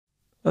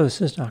Hello,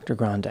 this is Dr.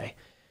 Grande.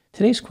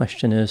 Today's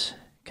question is,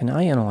 can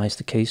I analyze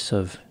the case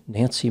of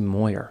Nancy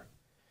Moyer?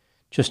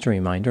 Just a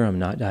reminder, I'm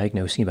not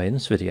diagnosing anybody in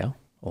this video,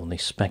 only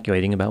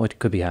speculating about what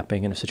could be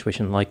happening in a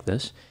situation like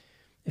this.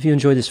 If you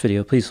enjoyed this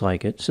video, please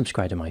like it,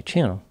 subscribe to my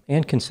channel,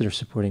 and consider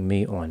supporting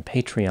me on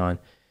Patreon.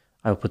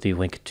 I will put the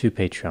link to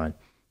Patreon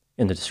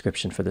in the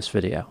description for this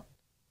video.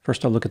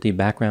 First, I'll look at the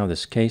background of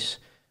this case,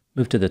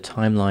 move to the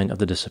timeline of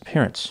the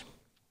disappearance,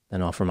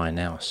 then offer my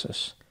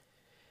analysis.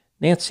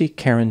 Nancy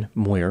Karen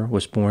Moyer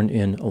was born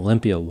in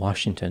Olympia,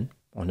 Washington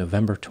on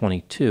November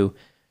 22,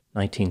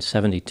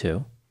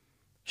 1972.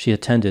 She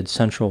attended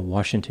Central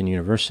Washington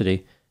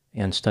University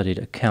and studied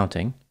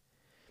accounting.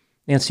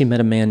 Nancy met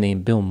a man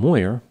named Bill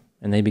Moyer,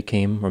 and they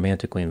became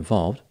romantically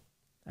involved.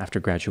 After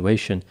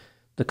graduation,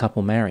 the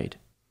couple married.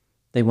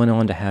 They went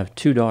on to have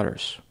two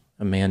daughters,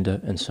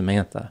 Amanda and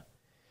Samantha.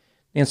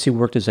 Nancy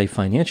worked as a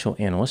financial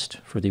analyst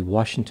for the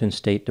Washington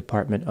State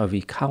Department of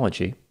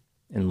Ecology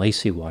in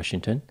Lacey,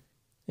 Washington.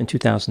 In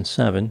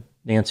 2007,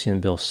 Nancy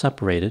and Bill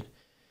separated.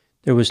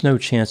 There was no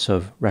chance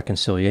of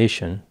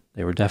reconciliation.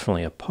 They were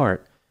definitely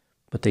apart,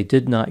 but they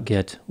did not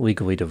get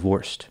legally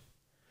divorced.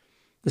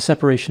 The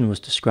separation was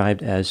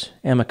described as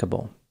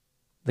amicable.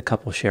 The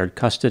couple shared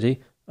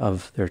custody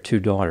of their two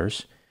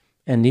daughters,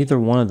 and neither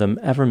one of them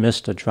ever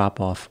missed a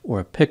drop-off or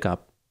a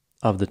pickup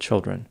of the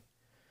children.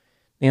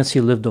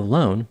 Nancy lived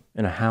alone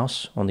in a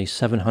house on the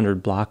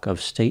 700 block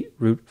of State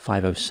Route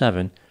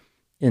 507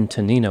 in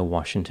Tenino,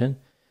 Washington.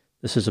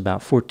 This is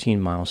about 14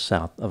 miles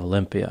south of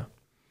Olympia.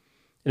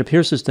 It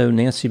appears as though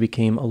Nancy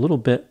became a little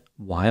bit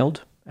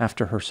wild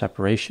after her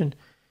separation.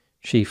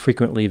 She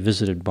frequently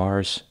visited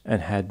bars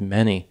and had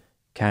many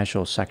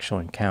casual sexual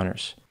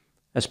encounters.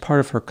 As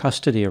part of her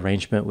custody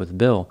arrangement with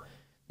Bill,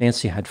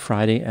 Nancy had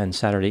Friday and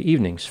Saturday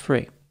evenings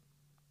free.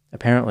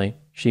 Apparently,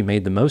 she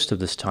made the most of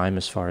this time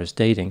as far as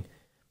dating,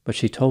 but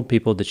she told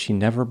people that she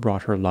never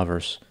brought her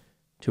lovers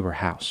to her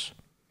house.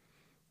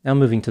 Now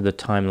moving to the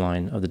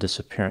timeline of the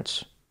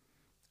disappearance.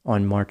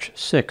 On March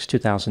 6,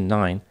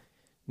 2009,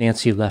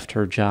 Nancy left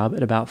her job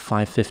at about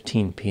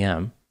 5:15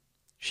 p.m.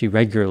 She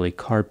regularly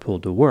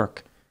carpooled to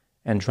work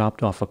and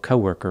dropped off a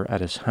coworker at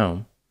his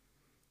home.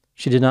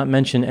 She did not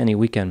mention any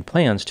weekend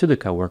plans to the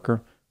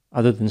coworker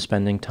other than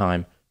spending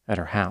time at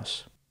her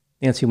house.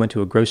 Nancy went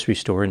to a grocery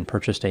store and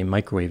purchased a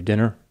microwave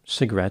dinner,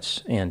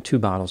 cigarettes, and 2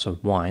 bottles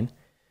of wine.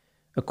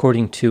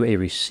 According to a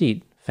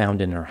receipt found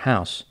in her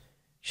house,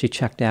 she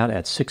checked out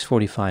at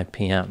 6:45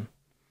 p.m.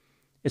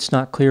 It's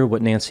not clear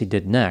what Nancy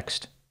did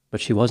next,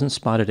 but she wasn't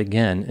spotted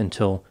again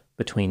until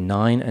between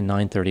 9 and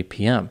 9:30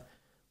 p.m.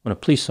 when a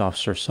police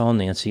officer saw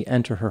Nancy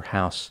enter her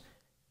house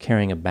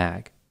carrying a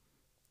bag.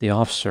 The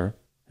officer,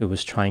 who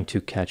was trying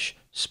to catch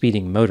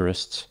speeding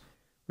motorists,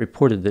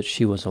 reported that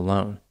she was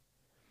alone.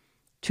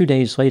 2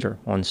 days later,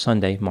 on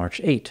Sunday, March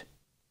 8,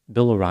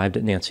 Bill arrived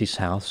at Nancy's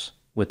house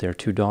with their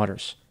two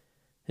daughters.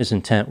 His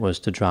intent was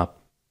to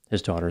drop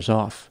his daughters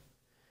off.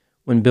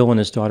 When Bill and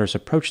his daughters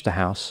approached the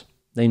house,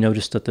 they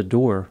noticed that the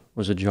door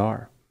was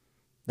ajar.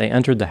 They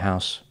entered the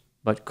house,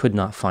 but could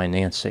not find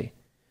Nancy.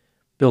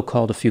 Bill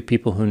called a few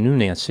people who knew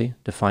Nancy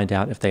to find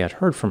out if they had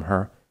heard from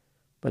her,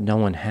 but no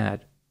one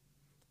had.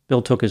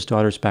 Bill took his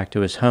daughters back to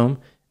his home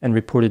and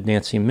reported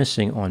Nancy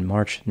missing on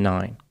March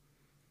 9.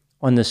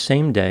 On this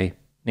same day,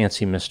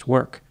 Nancy missed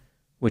work,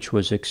 which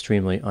was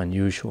extremely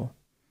unusual.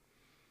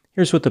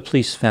 Here's what the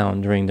police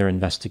found during their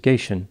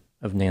investigation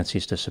of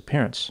Nancy's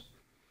disappearance.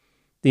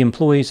 The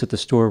employees at the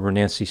store where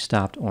Nancy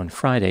stopped on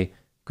Friday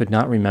could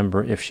not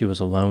remember if she was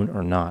alone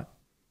or not.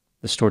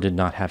 The store did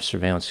not have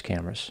surveillance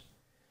cameras.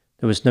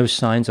 There was no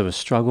signs of a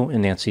struggle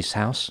in Nancy's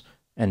house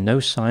and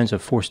no signs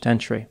of forced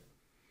entry.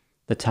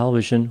 The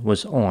television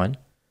was on.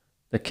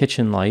 The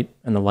kitchen light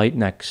and the light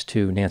next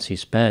to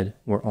Nancy's bed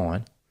were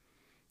on.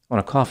 On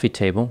a coffee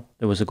table,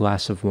 there was a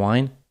glass of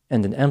wine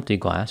and an empty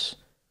glass.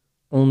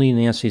 Only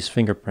Nancy's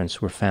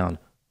fingerprints were found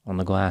on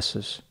the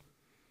glasses.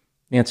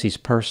 Nancy's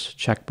purse,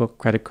 checkbook,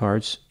 credit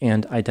cards,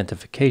 and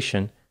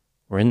identification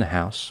were in the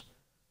house.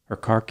 Her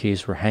car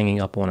keys were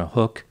hanging up on a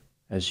hook,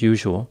 as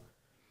usual.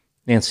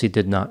 Nancy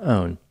did not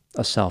own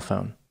a cell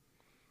phone.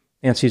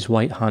 Nancy's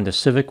white Honda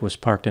Civic was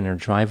parked in her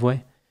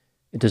driveway.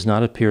 It does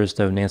not appear as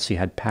though Nancy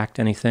had packed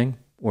anything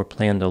or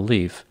planned to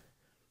leave.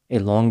 A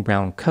long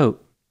brown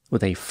coat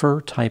with a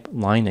fur-type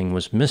lining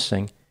was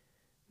missing.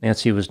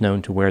 Nancy was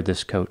known to wear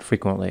this coat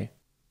frequently.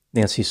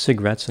 Nancy's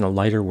cigarettes and a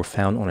lighter were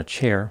found on a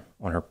chair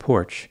on her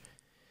porch.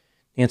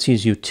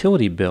 Nancy's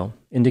utility bill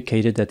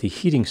indicated that the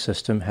heating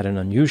system had an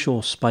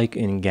unusual spike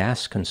in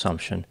gas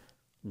consumption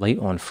late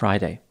on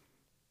Friday.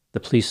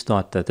 The police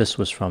thought that this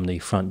was from the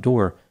front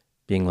door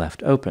being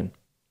left open.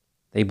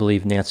 They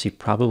believe Nancy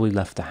probably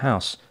left the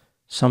house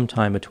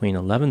sometime between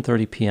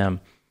 11:30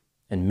 p.m.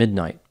 and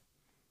midnight.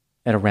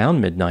 At around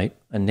midnight,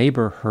 a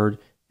neighbor heard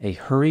a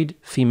hurried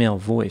female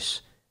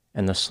voice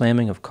and the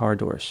slamming of car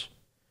doors.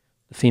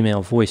 The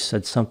female voice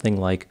said something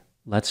like,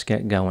 "Let's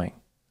get going."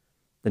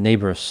 The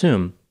neighbor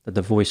assumed that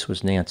the voice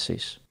was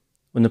Nancy's.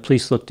 When the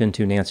police looked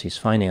into Nancy's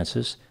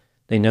finances,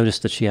 they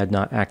noticed that she had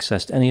not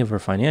accessed any of her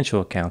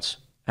financial accounts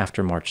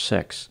after March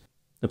 6.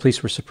 The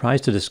police were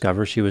surprised to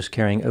discover she was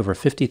carrying over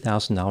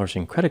 $50,000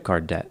 in credit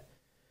card debt.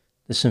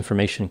 This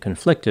information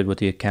conflicted with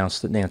the accounts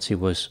that Nancy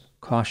was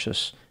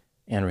cautious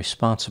and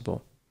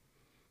responsible.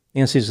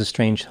 Nancy's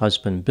estranged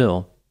husband,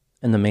 Bill,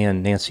 and the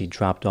man Nancy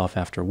dropped off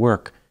after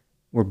work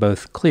were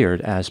both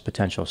cleared as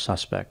potential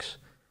suspects.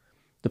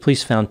 The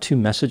police found 2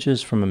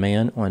 messages from a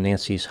man on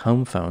Nancy's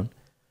home phone.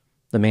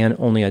 The man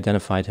only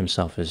identified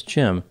himself as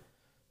Jim.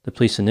 The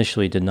police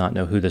initially did not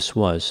know who this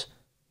was,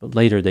 but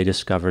later they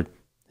discovered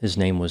his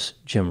name was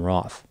Jim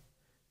Roth.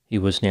 He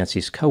was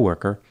Nancy's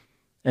coworker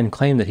and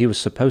claimed that he was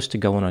supposed to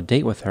go on a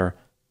date with her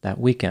that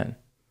weekend.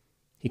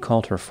 He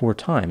called her 4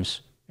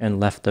 times and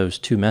left those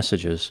 2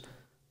 messages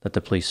that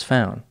the police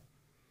found.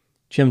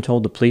 Jim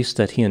told the police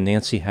that he and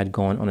Nancy had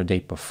gone on a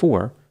date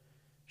before.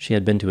 She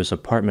had been to his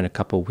apartment a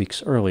couple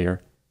weeks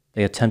earlier.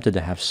 They attempted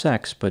to have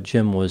sex, but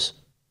Jim was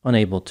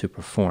unable to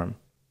perform.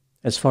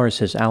 As far as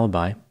his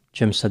alibi,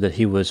 Jim said that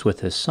he was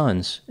with his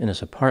sons in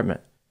his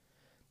apartment.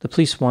 The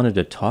police wanted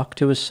to talk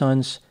to his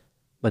sons,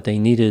 but they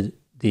needed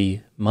the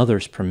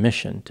mother's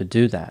permission to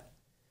do that.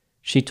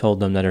 She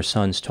told them that her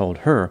sons told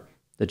her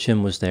that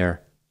Jim was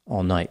there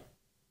all night.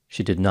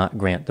 She did not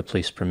grant the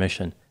police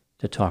permission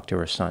to talk to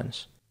her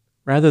sons.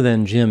 Rather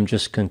than Jim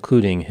just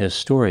concluding his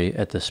story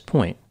at this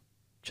point,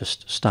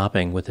 just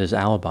stopping with his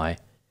alibi,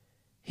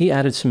 he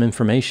added some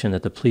information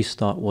that the police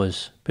thought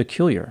was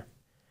peculiar.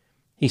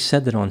 He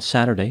said that on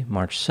Saturday,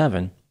 March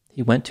 7,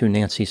 he went to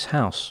Nancy's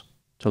house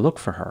to look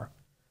for her.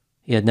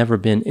 He had never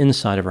been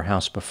inside of her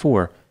house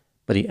before,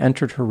 but he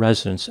entered her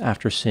residence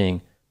after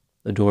seeing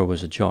the door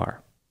was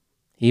ajar.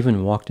 He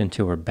even walked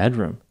into her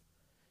bedroom.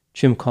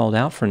 Jim called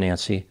out for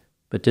Nancy,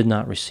 but did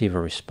not receive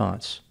a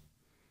response.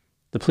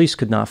 The police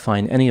could not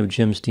find any of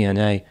Jim's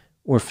DNA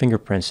or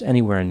fingerprints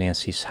anywhere in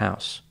Nancy's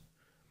house.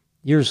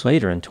 Years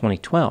later, in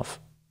 2012,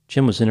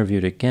 Jim was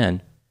interviewed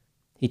again.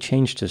 He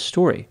changed his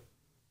story.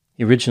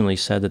 He originally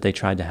said that they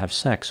tried to have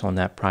sex on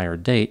that prior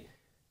date.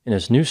 In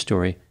his new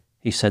story,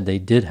 he said they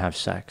did have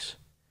sex.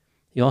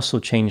 He also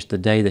changed the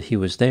day that he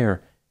was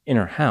there in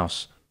her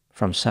house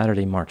from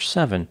Saturday, March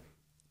 7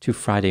 to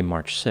Friday,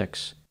 March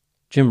 6.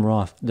 Jim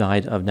Roth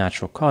died of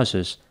natural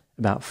causes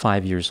about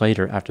 5 years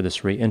later after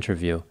this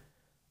re-interview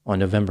on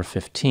November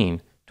 15,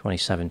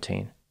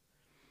 2017.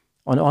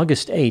 On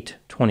August 8,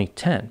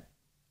 2010,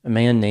 a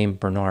man named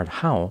Bernard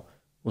Howell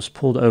was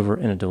pulled over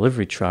in a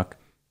delivery truck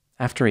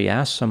after he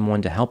asked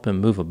someone to help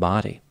him move a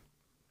body.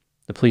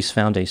 The police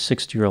found a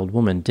 60-year-old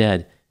woman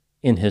dead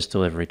in his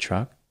delivery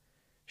truck.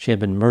 She had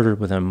been murdered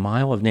within a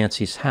mile of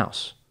Nancy's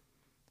house.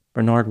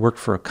 Bernard worked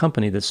for a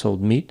company that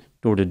sold meat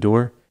door to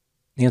door.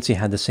 Nancy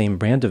had the same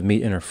brand of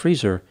meat in her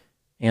freezer,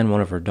 and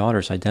one of her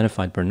daughters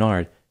identified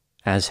Bernard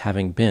as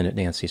having been at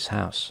Nancy's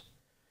house.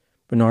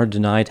 Bernard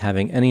denied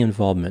having any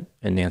involvement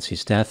in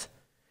Nancy's death.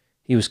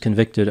 He was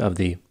convicted of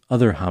the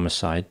other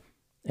homicide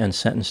and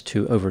sentenced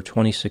to over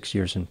 26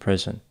 years in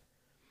prison.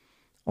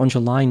 On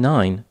July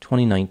 9,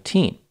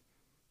 2019,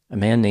 a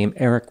man named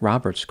Eric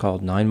Roberts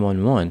called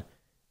 911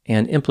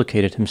 and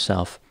implicated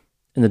himself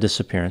in the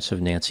disappearance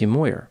of Nancy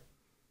Moyer.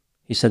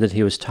 He said that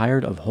he was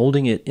tired of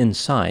holding it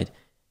inside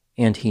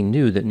and he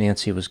knew that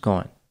Nancy was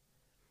gone.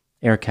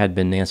 Eric had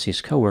been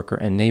Nancy's coworker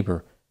and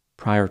neighbor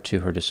prior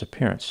to her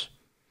disappearance.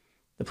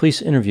 The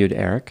police interviewed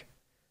Eric.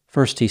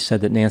 First, he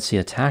said that Nancy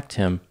attacked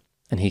him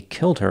and he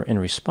killed her in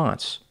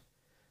response.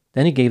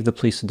 Then he gave the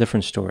police a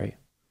different story.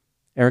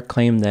 Eric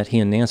claimed that he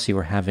and Nancy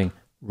were having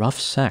rough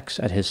sex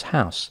at his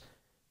house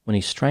when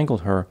he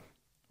strangled her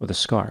with a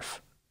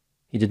scarf.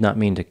 He did not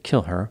mean to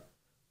kill her.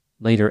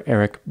 Later,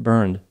 Eric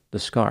burned the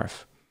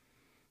scarf.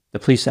 The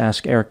police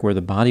asked Eric where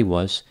the body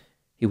was.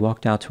 He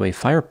walked out to a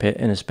fire pit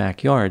in his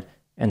backyard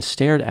and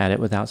stared at it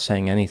without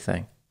saying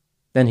anything.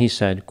 Then he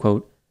said,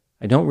 quote,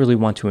 "I don't really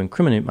want to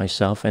incriminate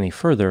myself any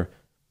further,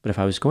 but if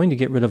I was going to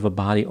get rid of a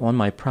body on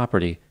my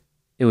property,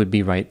 it would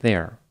be right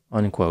there,"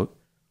 unquote.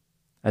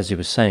 As he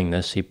was saying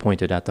this, he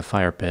pointed at the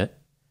fire pit.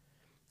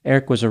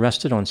 Eric was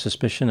arrested on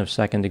suspicion of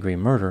second-degree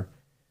murder.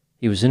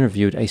 He was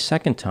interviewed a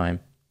second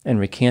time and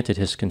recanted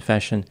his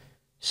confession,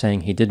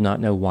 saying he did not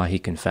know why he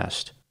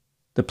confessed.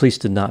 The police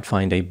did not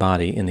find a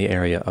body in the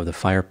area of the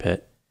fire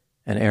pit,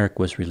 and Eric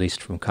was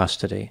released from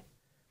custody.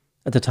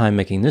 At the time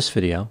making this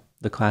video,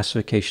 the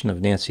classification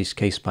of Nancy's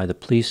case by the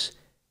police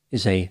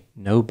is a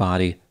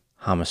no-body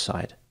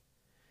homicide.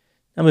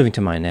 Now moving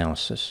to my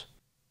analysis.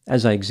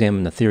 As I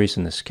examine the theories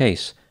in this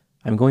case,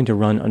 I'm going to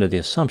run under the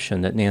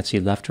assumption that Nancy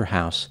left her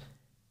house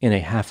in a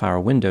half-hour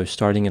window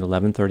starting at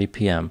 11:30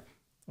 p.m.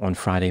 on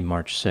Friday,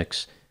 March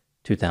 6,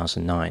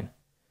 2009.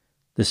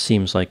 This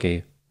seems like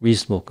a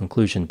reasonable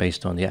conclusion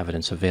based on the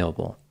evidence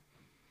available.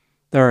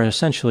 There are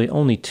essentially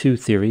only 2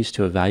 theories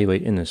to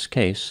evaluate in this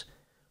case.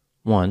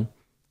 1,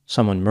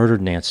 someone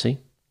murdered Nancy.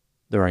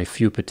 There are a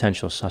few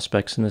potential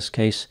suspects in this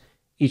case.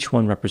 Each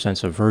one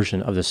represents a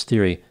version of this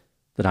theory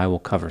that I will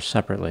cover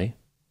separately.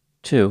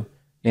 2,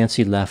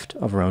 Nancy left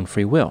of her own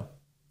free will.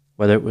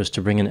 Whether it was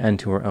to bring an end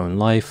to her own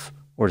life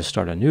or to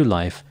start a new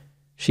life,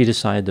 she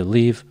decided to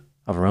leave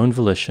of her own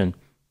volition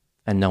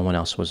and no one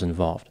else was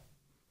involved.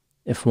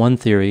 If one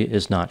theory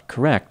is not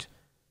correct,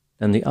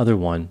 then the other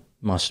one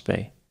Must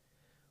be.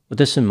 With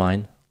this in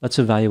mind, let's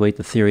evaluate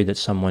the theory that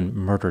someone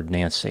murdered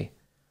Nancy,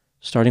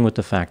 starting with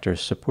the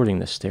factors supporting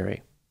this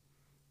theory.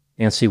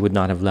 Nancy would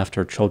not have left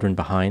her children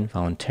behind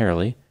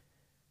voluntarily.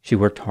 She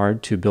worked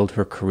hard to build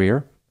her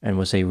career and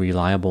was a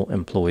reliable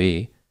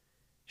employee.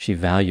 She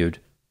valued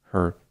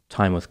her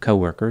time with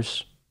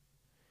coworkers.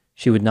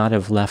 She would not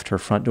have left her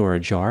front door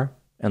ajar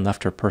and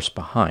left her purse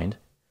behind.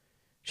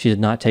 She did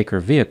not take her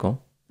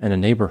vehicle, and a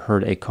neighbor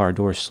heard a car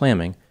door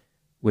slamming,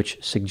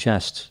 which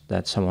suggests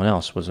that someone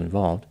else was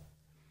involved.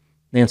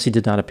 Nancy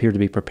did not appear to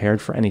be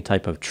prepared for any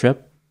type of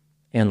trip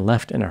and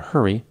left in a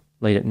hurry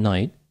late at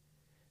night.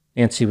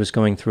 Nancy was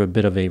going through a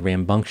bit of a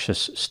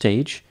rambunctious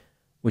stage,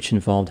 which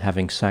involved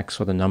having sex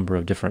with a number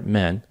of different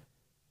men.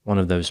 One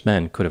of those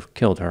men could have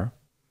killed her.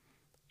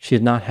 She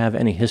did not have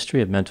any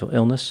history of mental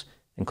illness,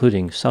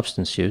 including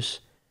substance use,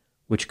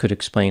 which could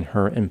explain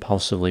her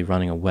impulsively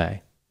running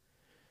away.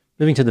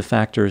 Moving to the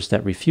factors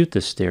that refute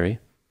this theory,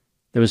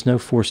 there was no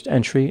forced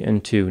entry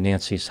into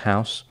Nancy's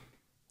house.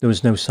 There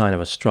was no sign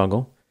of a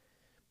struggle.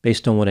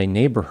 Based on what a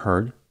neighbor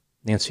heard,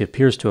 Nancy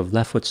appears to have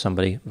left with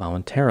somebody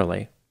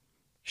voluntarily.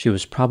 She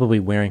was probably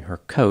wearing her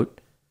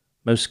coat.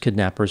 Most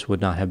kidnappers would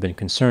not have been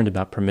concerned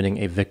about permitting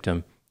a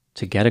victim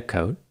to get a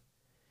coat.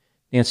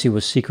 Nancy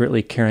was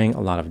secretly carrying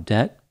a lot of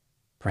debt.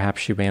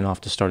 Perhaps she ran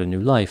off to start a new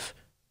life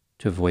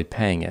to avoid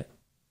paying it.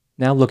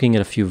 Now looking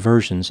at a few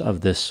versions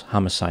of this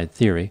homicide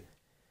theory.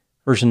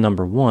 Version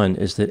number 1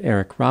 is that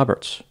Eric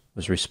Roberts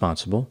was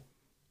responsible.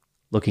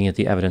 Looking at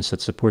the evidence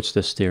that supports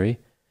this theory,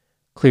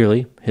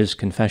 clearly his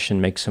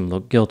confession makes him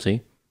look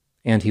guilty,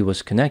 and he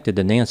was connected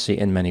to Nancy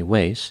in many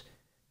ways.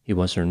 He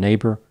was her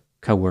neighbor,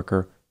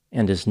 coworker,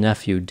 and his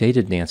nephew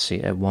dated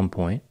Nancy at one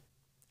point.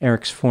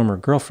 Eric's former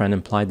girlfriend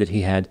implied that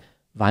he had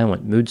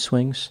violent mood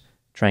swings,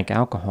 drank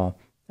alcohol,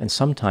 and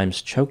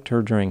sometimes choked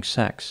her during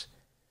sex.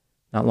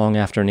 Not long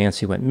after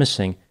Nancy went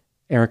missing,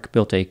 Eric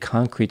built a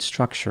concrete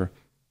structure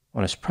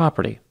on his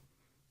property.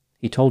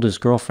 He told his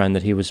girlfriend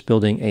that he was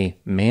building a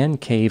man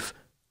cave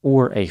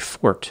or a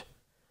fort,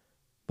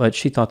 but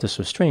she thought this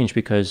was strange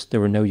because there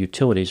were no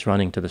utilities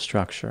running to the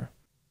structure.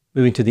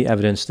 Moving to the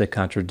evidence that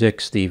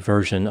contradicts the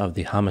version of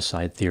the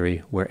homicide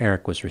theory where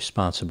Eric was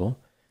responsible.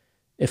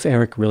 If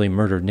Eric really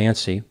murdered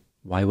Nancy,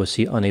 why was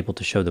he unable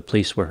to show the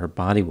police where her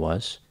body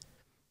was?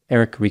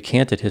 Eric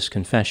recanted his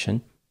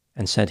confession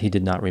and said he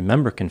did not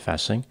remember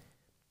confessing.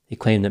 He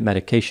claimed that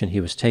medication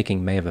he was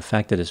taking may have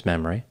affected his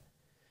memory.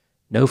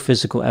 No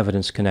physical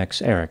evidence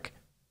connects Eric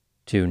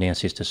to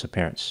Nancy's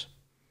disappearance.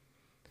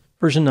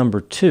 Version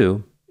number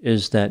 2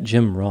 is that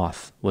Jim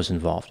Roth was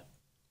involved.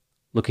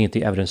 Looking at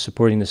the evidence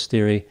supporting this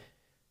theory,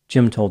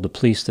 Jim told the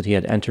police that he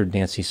had entered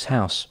Nancy's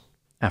house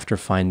after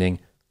finding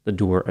the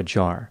door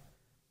ajar.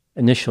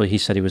 Initially, he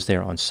said he was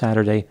there on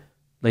Saturday.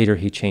 Later,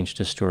 he changed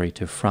his story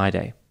to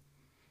Friday.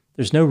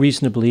 There's no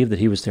reason to believe that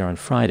he was there on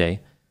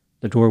Friday.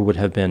 The door would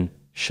have been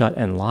shut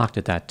and locked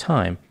at that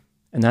time,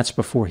 and that's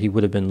before he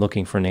would have been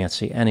looking for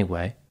Nancy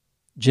anyway.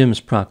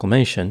 Jim's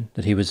proclamation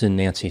that he was in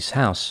Nancy's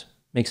house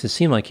makes it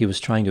seem like he was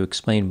trying to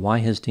explain why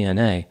his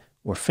DNA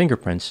or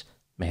fingerprints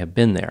may have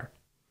been there.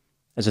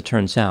 As it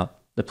turns out,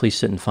 the police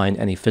didn't find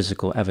any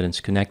physical evidence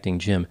connecting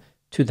Jim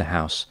to the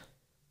house,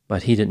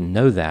 but he didn't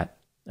know that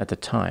at the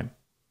time.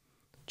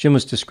 Jim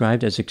was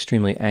described as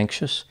extremely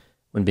anxious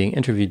when being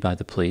interviewed by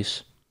the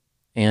police,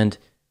 and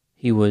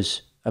he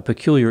was a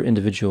peculiar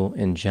individual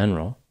in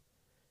general.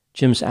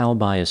 Jim's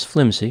alibi is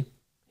flimsy.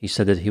 He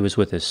said that he was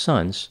with his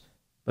sons,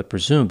 but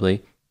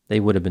presumably they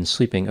would have been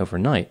sleeping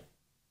overnight,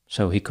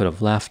 so he could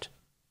have left,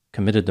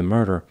 committed the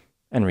murder,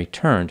 and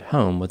returned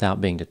home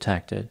without being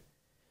detected.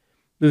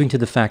 Moving to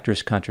the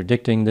factors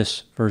contradicting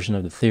this version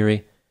of the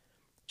theory,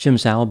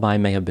 Jim's alibi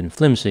may have been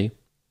flimsy,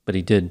 but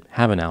he did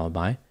have an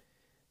alibi.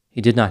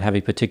 He did not have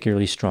a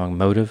particularly strong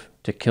motive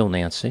to kill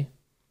Nancy.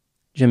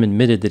 Jim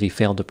admitted that he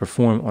failed to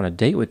perform on a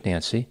date with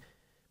Nancy.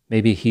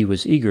 Maybe he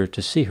was eager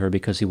to see her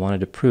because he wanted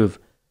to prove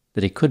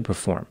that he could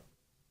perform,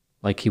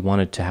 like he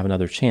wanted to have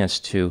another chance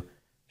to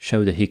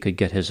show that he could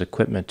get his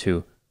equipment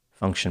to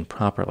function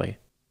properly.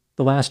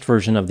 The last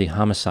version of the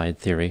homicide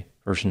theory,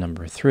 version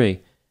number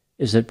 3,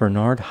 is that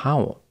Bernard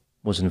Howell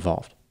was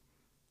involved.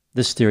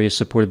 This theory is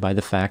supported by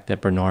the fact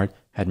that Bernard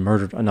had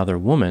murdered another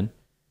woman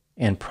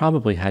and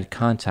probably had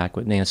contact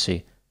with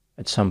Nancy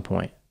at some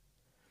point.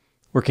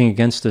 Working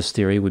against this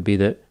theory would be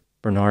that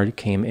Bernard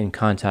came in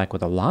contact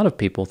with a lot of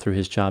people through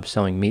his job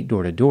selling meat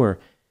door to door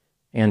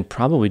and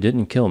probably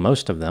didn't kill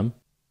most of them.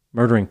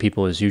 Murdering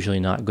people is usually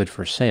not good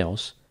for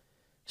sales.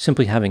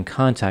 Simply having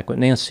contact with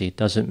Nancy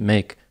doesn't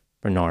make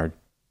Bernard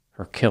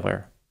her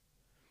killer.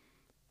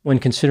 When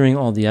considering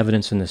all the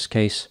evidence in this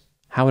case,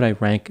 how would I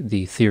rank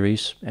the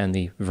theories and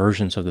the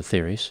versions of the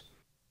theories?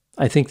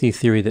 I think the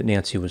theory that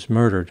Nancy was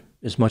murdered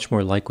is much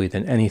more likely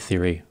than any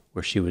theory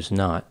where she was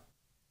not.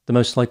 The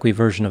most likely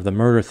version of the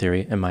murder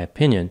theory, in my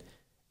opinion,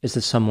 is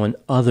that someone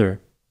other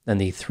than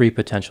the 3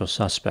 potential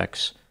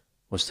suspects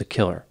was the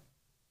killer.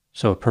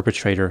 So a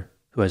perpetrator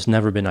who has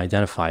never been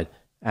identified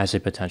as a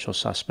potential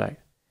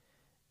suspect.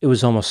 It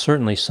was almost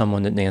certainly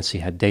someone that Nancy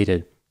had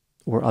dated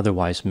or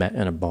otherwise met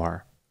in a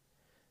bar.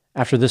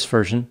 After this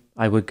version,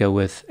 I would go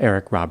with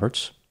Eric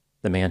Roberts,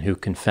 the man who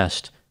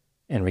confessed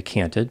and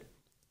recanted,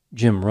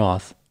 Jim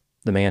Roth,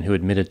 the man who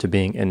admitted to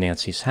being in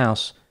Nancy's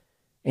house,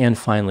 and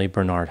finally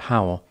Bernard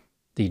Howell,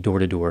 the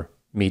door-to-door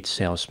meat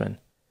salesman.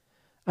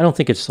 I don't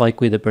think it's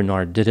likely that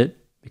Bernard did it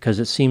because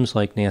it seems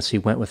like Nancy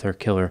went with her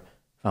killer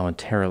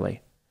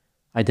voluntarily.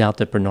 I doubt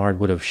that Bernard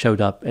would have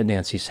showed up at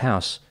Nancy's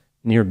house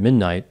near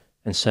midnight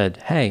and said,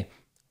 "Hey,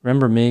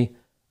 remember me?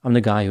 I'm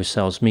the guy who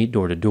sells meat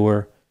door to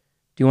door.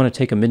 Do you want to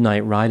take a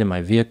midnight ride in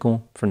my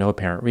vehicle for no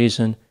apparent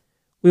reason?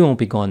 We won't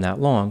be gone that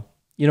long.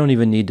 You don't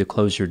even need to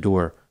close your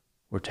door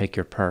or take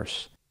your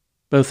purse."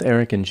 Both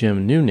Eric and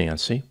Jim knew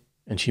Nancy,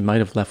 and she might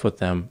have left with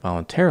them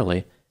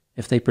voluntarily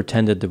if they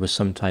pretended there was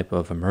some type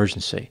of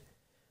emergency,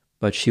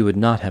 but she would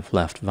not have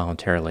left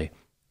voluntarily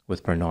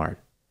with Bernard.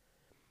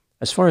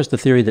 As far as the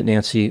theory that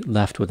Nancy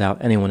left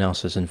without anyone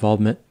else's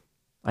involvement,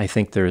 I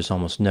think there is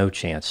almost no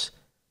chance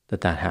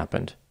that that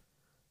happened.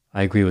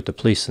 I agree with the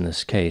police in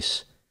this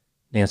case.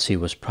 Nancy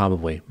was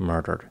probably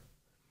murdered.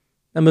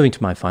 Now moving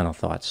to my final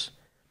thoughts.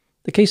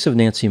 The case of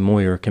Nancy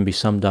Moyer can be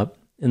summed up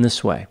in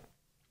this way.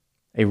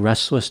 A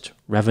restless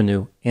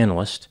revenue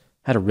analyst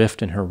had a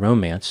rift in her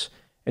romance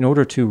in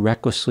order to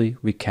recklessly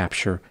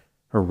recapture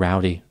her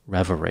rowdy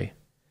revelry.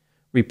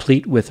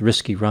 Replete with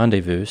risky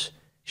rendezvous,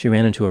 she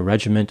ran into a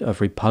regiment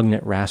of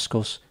repugnant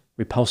rascals,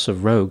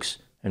 repulsive rogues,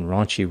 and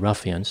raunchy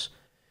ruffians,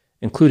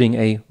 including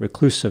a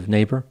reclusive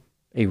neighbor,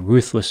 a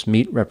ruthless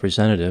meat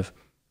representative,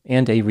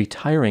 and a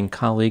retiring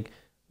colleague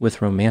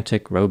with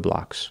romantic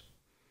roadblocks.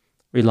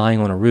 Relying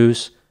on a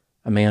ruse,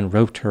 a man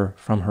roped her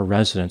from her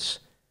residence,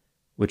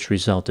 which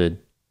resulted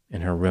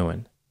in her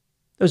ruin.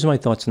 Those are my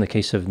thoughts in the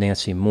case of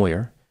Nancy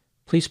Moyer.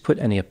 Please put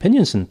any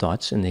opinions and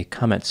thoughts in the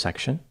comment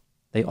section.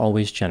 They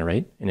always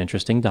generate an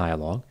interesting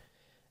dialogue.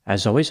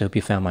 As always, I hope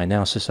you found my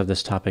analysis of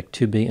this topic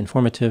to be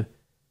informative.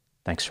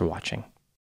 Thanks for watching.